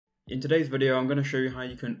In today's video, I'm going to show you how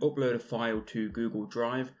you can upload a file to Google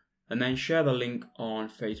Drive and then share the link on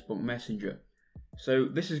Facebook Messenger. So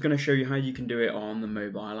this is going to show you how you can do it on the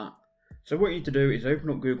mobile app. So what you need to do is open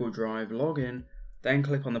up Google Drive, log in, then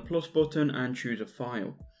click on the plus button and choose a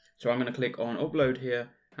file. So I'm going to click on upload here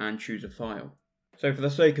and choose a file. So for the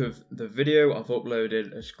sake of the video, I've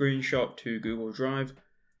uploaded a screenshot to Google Drive,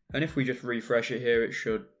 and if we just refresh it here, it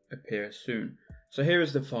should appear soon. So here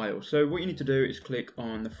is the file. So what you need to do is click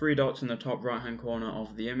on the three dots in the top right hand corner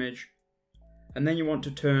of the image, and then you want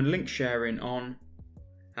to turn link sharing on,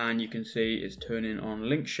 and you can see it's turning on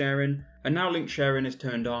link sharing, and now link sharing is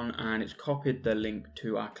turned on and it's copied the link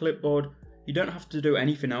to our clipboard. You don't have to do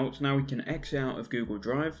anything else. Now we can exit out of Google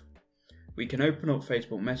Drive, we can open up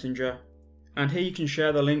Facebook Messenger, and here you can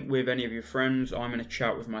share the link with any of your friends. I'm in a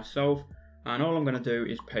chat with myself, and all I'm going to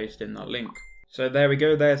do is paste in that link. So there we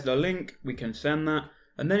go, there's the link, we can send that,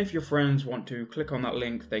 and then if your friends want to click on that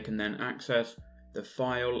link, they can then access the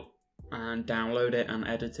file and download it and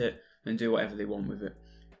edit it and do whatever they want with it.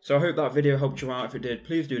 So I hope that video helped you out. If it did,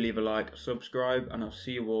 please do leave a like, subscribe, and I'll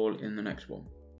see you all in the next one.